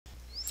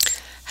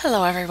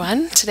Hello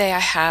everyone. Today I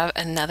have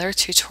another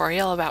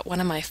tutorial about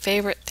one of my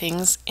favorite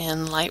things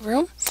in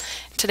Lightroom.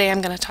 Today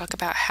I'm going to talk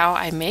about how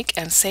I make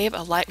and save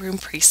a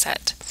Lightroom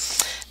preset.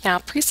 Now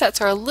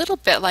presets are a little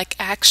bit like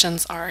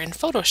actions are in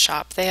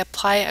Photoshop. They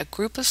apply a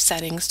group of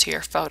settings to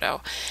your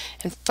photo.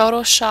 In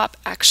Photoshop,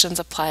 actions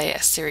apply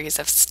a series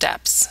of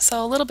steps.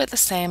 So a little bit the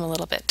same, a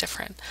little bit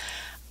different.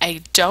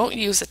 I don't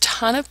use a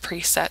ton of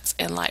presets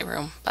in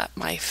Lightroom, but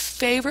my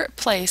favorite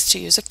place to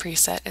use a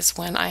preset is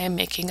when I am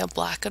making a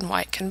black and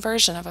white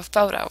conversion of a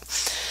photo.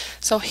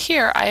 So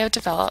here I've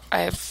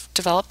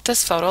developed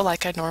this photo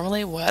like I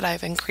normally would.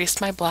 I've increased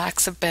my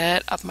blacks a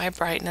bit, up my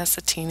brightness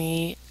a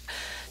teeny,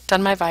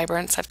 done my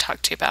vibrance. I've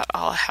talked to you about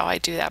all how I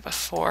do that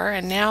before,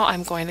 and now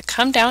I'm going to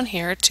come down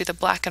here to the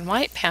black and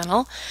white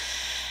panel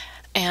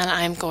and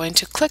I'm going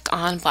to click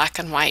on black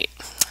and white.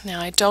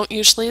 Now I don't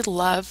usually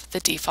love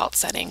the default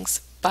settings,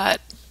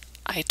 but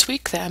I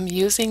tweak them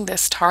using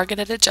this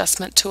targeted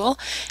adjustment tool.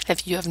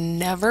 If you have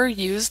never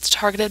used the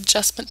targeted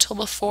adjustment tool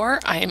before,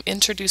 I am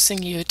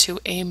introducing you to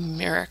a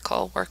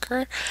miracle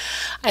worker.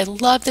 I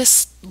love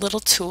this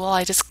little tool.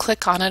 I just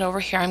click on it over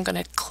here. I'm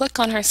going to click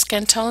on her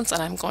skin tones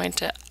and I'm going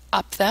to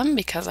up them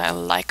because I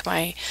like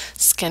my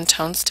skin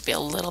tones to be a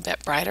little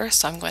bit brighter.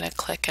 So I'm going to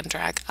click and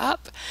drag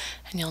up,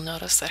 and you'll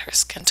notice that her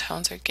skin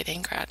tones are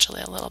getting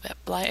gradually a little bit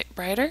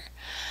brighter.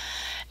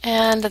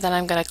 And then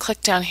I'm going to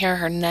click down here.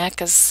 Her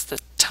neck is,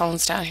 the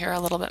tones down here are a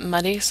little bit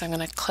muddy, so I'm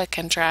going to click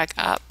and drag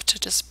up to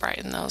just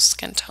brighten those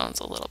skin tones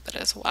a little bit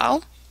as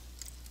well.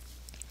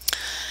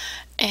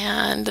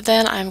 And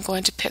then I'm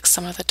going to pick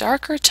some of the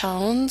darker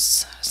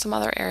tones, some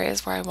other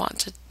areas where I want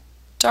to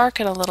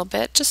darken a little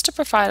bit just to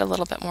provide a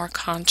little bit more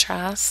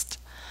contrast.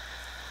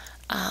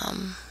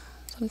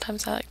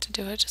 Sometimes I like to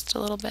do it just a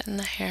little bit in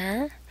the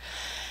hair.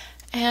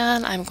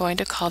 And I'm going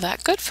to call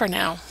that good for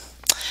now.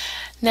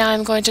 Now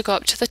I'm going to go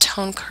up to the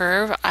tone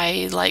curve.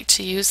 I like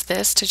to use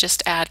this to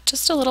just add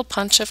just a little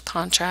punch of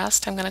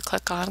contrast. I'm going to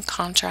click on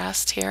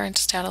contrast here and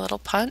just add a little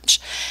punch.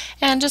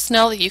 And just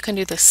know that you can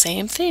do the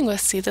same thing with,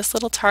 see this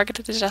little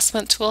targeted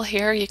adjustment tool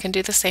here? You can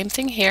do the same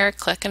thing here.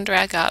 Click and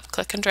drag up,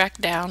 click and drag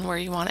down where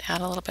you want to add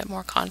a little bit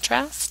more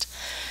contrast.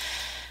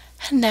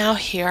 And now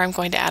here I'm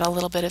going to add a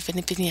little bit of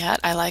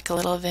vignette. I like a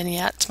little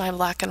vignette to my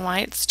black and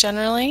whites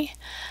generally.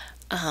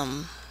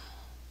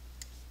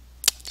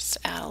 Just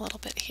add a little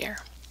bit here.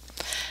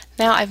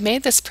 Now I've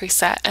made this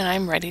preset and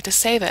I'm ready to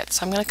save it.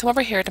 So I'm going to come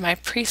over here to my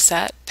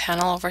preset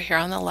panel over here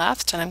on the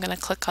left, and I'm going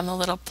to click on the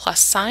little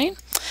plus sign,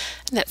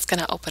 and it's going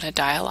to open a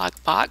dialog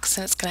box,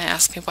 and it's going to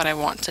ask me what I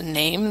want to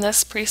name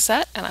this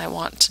preset, and I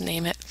want to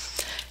name it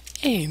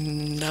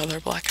another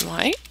black and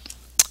white.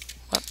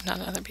 Well, not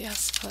another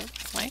BS, another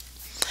black and white.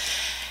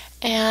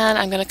 And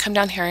I'm going to come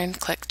down here and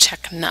click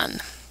check none.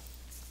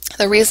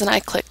 The reason I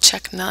click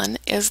check none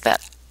is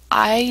that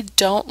I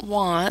don't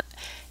want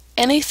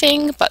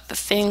anything but the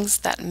things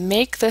that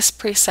make this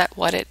preset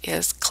what it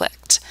is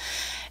clicked.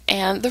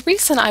 And the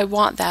reason I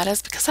want that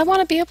is because I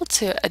want to be able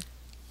to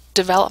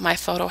develop my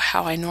photo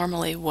how I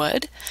normally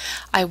would.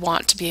 I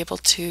want to be able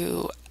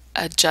to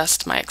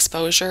adjust my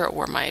exposure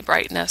or my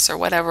brightness or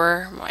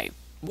whatever, my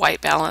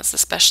white balance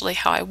especially,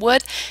 how I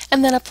would,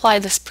 and then apply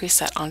this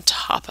preset on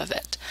top of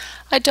it.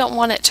 I don't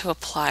want it to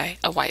apply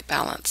a white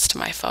balance to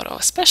my photo,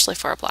 especially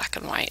for a black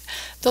and white.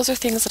 Those are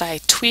things that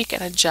I tweak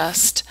and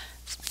adjust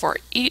for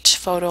each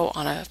photo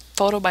on a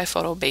photo by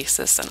photo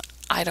basis, and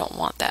I don't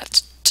want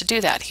that to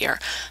do that here.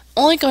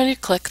 I'm only going to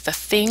click the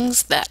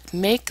things that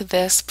make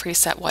this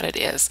preset what it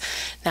is.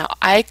 Now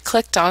I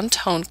clicked on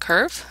tone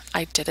curve.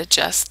 I did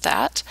adjust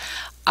that.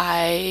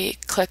 I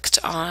clicked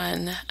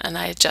on and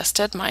I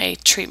adjusted my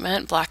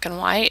treatment black and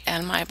white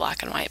and my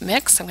black and white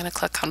mix. I'm going to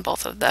click on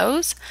both of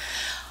those.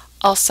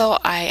 Also,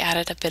 I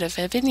added a bit of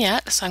a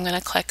vignette, so I'm going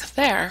to click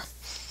there.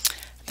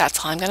 That's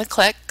all I'm going to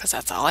click because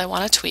that's all I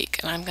want to tweak,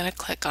 and I'm going to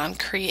click on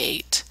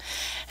create,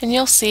 and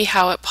you'll see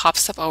how it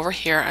pops up over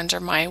here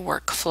under my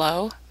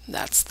workflow.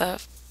 That's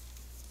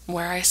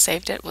where I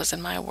saved it, was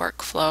in my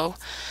workflow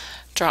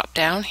drop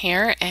down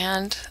here,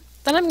 and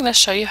then I'm going to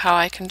show you how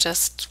I can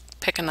just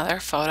pick another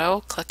photo,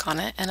 click on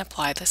it, and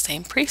apply the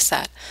same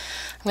preset.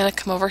 I'm going to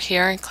come over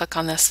here and click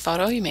on this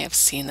photo. You may have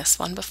seen this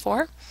one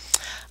before.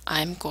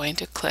 I'm going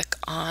to click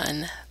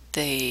on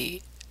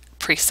the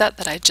preset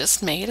that I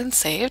just made and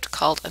saved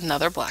called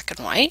another black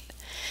and white,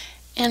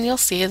 and you'll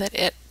see that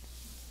it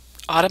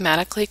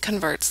automatically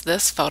converts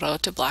this photo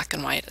to black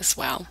and white as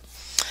well.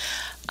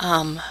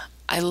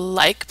 I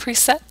like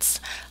presets.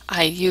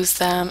 I use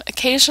them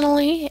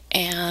occasionally,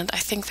 and I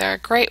think they're a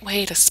great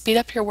way to speed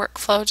up your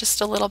workflow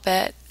just a little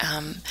bit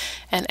and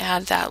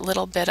add that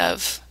little bit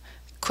of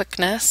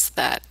quickness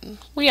that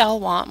we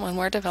all want when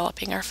we're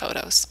developing our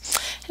photos.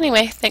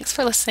 Anyway, thanks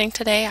for listening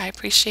today. I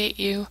appreciate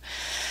you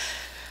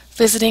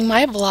visiting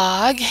my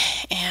blog,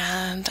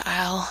 and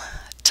I'll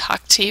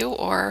talk to you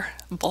or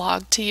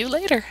blog to you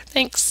later.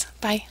 Thanks.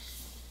 Bye.